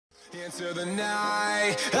Into the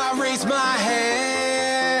night, I raise my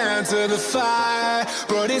hand to the fire,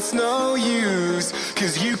 but it's no use,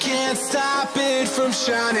 'cause you can't stop it from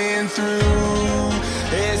shining through.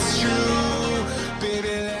 It's true, baby,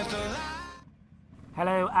 let the light.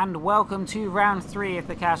 Hello and welcome to round 3 of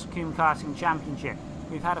the Combe Karting Championship.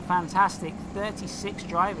 We've had a fantastic 36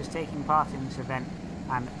 drivers taking part in this event,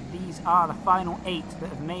 and these are the final 8 that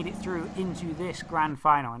have made it through into this grand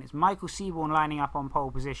final. And it's Michael Seaborn lining up on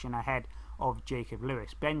pole position ahead of Jacob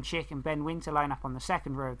Lewis. Ben Chick and Ben Winter line up on the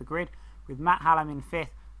second row of the grid, with Matt Hallam in 5th,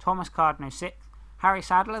 Thomas Cardno 6th, Harry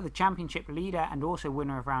Sadler, the championship leader and also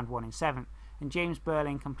winner of round 1 in 7th, and James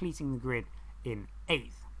Burling completing the grid in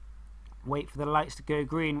 8th. Wait for the lights to go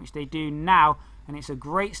green, which they do now, and it's a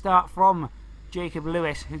great start from Jacob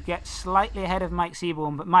Lewis, who gets slightly ahead of Mike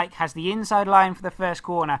Seaborn, but Mike has the inside line for the first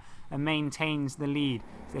corner and maintains the lead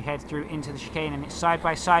as they head through into the chicane, and it's side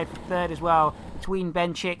by side for third as well between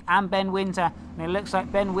Ben Chick and Ben Winter, and it looks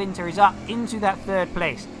like Ben Winter is up into that third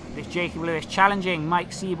place. It's Jacob Lewis challenging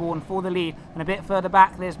Mike Seaborn for the lead, and a bit further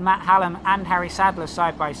back there's Matt Hallam and Harry Sadler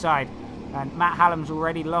side by side, and Matt Hallam's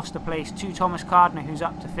already lost a place to Thomas Cardno, who's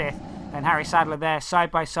up to 5th, and Harry Sadler there side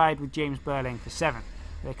by side with James Burling for 7th.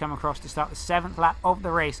 They come across to start the 7th lap of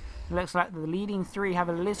the race. It looks like the leading 3 have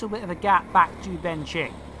a little bit of a gap back to Ben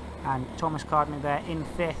Chick, and Thomas Cardno there in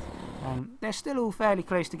 5th, and they're still all fairly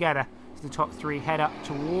close together as the top 3 head up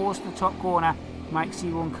towards the top corner. Mike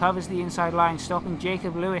Seaborn covers the inside line, stopping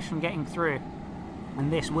Jacob Lewis from getting through,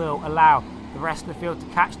 and this will allow the rest of the field to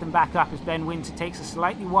catch them back up as Ben Winter takes a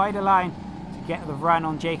slightly wider line to get the run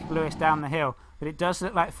on Jacob Lewis down the hill. But it does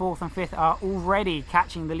look like 4th and 5th are already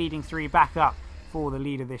catching the leading 3 back up for the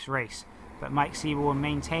lead of this race. But Mike Seaborn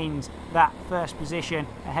maintains that first position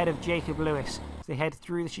ahead of Jacob Lewis as they head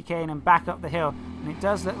through the chicane and back up the hill, and it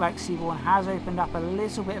does look like Seaborn has opened up a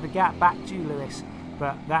little bit of a gap back to Lewis,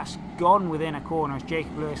 but that's gone within a corner as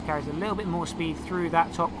Jacob Lewis carries a little bit more speed through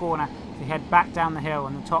that top corner. They head back down the hill,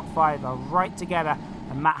 and the top 5 are right together,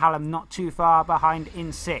 and Matt Hallam not too far behind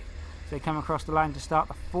in 6th. So they come across the line to start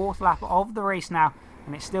the 4th lap of the race now,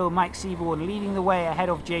 and it's still Mike Seaborn leading the way ahead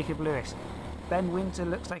of Jacob Lewis. Ben Winter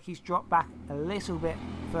looks like he's dropped back a little bit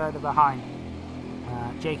further behind.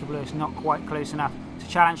 Jacob Lewis not quite close enough to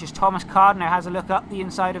challenge as Thomas Cardno has a look up the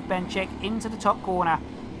inside of Ben Chick into the top corner,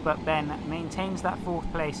 but Ben maintains that 4th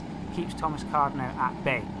place, keeps Thomas Cardno at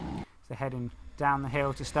bay. So they're heading down the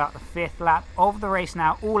hill to start the 5th lap of the race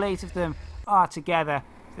now. All 8 of them are together.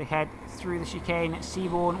 They head through the chicane.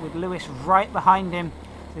 Seaborn with Lewis right behind him.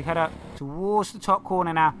 So they head up towards the top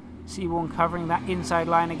corner now. Seaborn covering that inside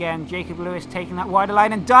line again. Jacob Lewis taking that wider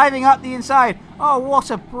line and diving up the inside. Oh,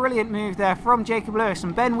 what a brilliant move there from Jacob Lewis.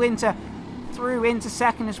 And Ben Winter through into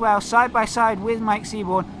 2nd as well, side by side with Mike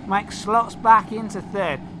Seaborn. Mike slots back into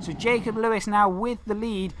 3rd. So Jacob Lewis now with the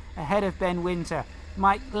lead ahead of Ben Winter.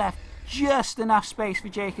 Mike left just enough space for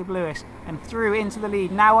Jacob Lewis and through into the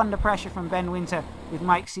lead, now under pressure from Ben Winter with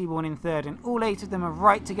Mike Seaborn in 3rd, and all 8 of them are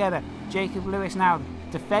right together. Jacob Lewis now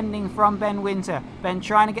defending from Ben Winter. Ben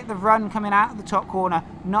trying to get the run coming out of the top corner,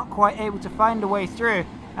 not quite able to find a way through,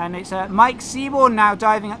 and it's Mike Seaborn now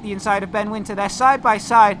diving up the inside of Ben Winter. They're side by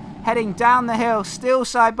side heading down the hill, still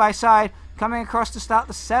side by side, coming across to start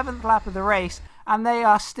the 7th lap of the race, and they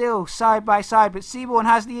are still side by side, but Seaborn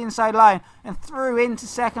has the inside line and through into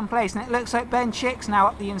 2nd place, and it looks like Ben Chick's now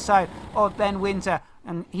up the inside of Ben Winter,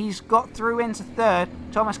 and he's got through into 3rd.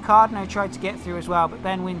 Thomas Cardno tried to get through as well, but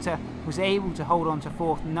Ben Winter was able to hold on to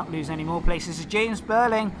 4th and not lose any more places as James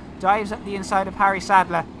Burling dives up the inside of Harry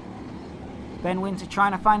Sadler. Ben Winter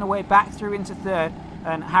trying to find a way back through into 3rd,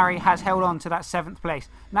 and Harry has held on to that 7th place.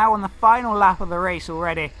 Now on the final lap of the race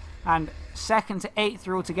already, and 2nd to 8th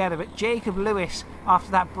are all together, but Jacob Lewis, after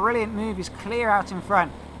that brilliant move, is clear out in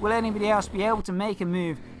front. Will anybody else be able to make a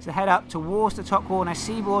move to head up towards the top corner?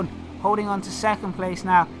 Seaborn holding on to 2nd place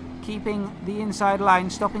now, keeping the inside line,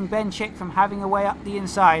 stopping Ben Chick from having a way up the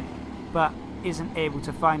inside, but isn't able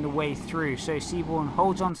to find a way through. So Seaborn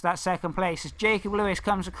holds on to that 2nd place as Jacob Lewis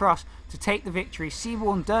comes across to take the victory.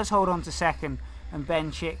 Seaborn does hold on to 2nd, and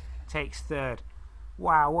Ben Chick takes 3rd.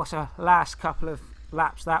 Wow, what a last couple of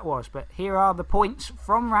laps that was. But here are the points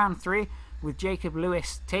from round 3, with Jacob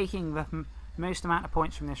Lewis taking the most amount of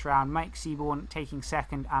points from this round, Mike Seaborn taking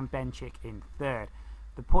 2nd, and Ben Chick in 3rd.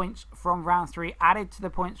 The points from round 3 added to the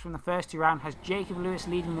points from the first 2 rounds has Jacob Lewis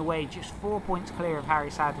leading the way, just 4 points clear of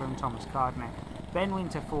Harry Sadler and Thomas Cardno. Ben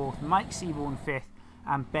Winter 4th, Mike Seaborn 5th,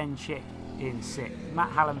 and Ben Chick in 6th.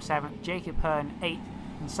 Matt Hallam 7th, Jacob Hearn 8th,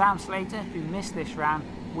 and Sam Slater, who missed this round,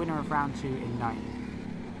 winner of round 2 in 9th.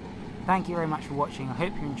 Thank you very much for watching. I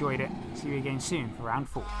hope you enjoyed it. See you again soon for round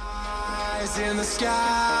 4. Eyes in the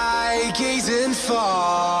sky, gazing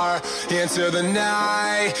far into the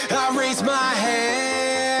night. I raise my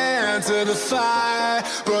hand to the fire,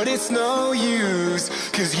 but it's no use,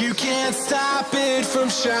 'cause you can't stop it from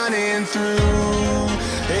shining through.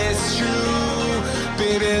 It's true,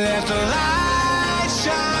 baby, let the light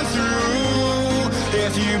shine through.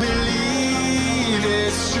 If you believe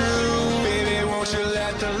it's true,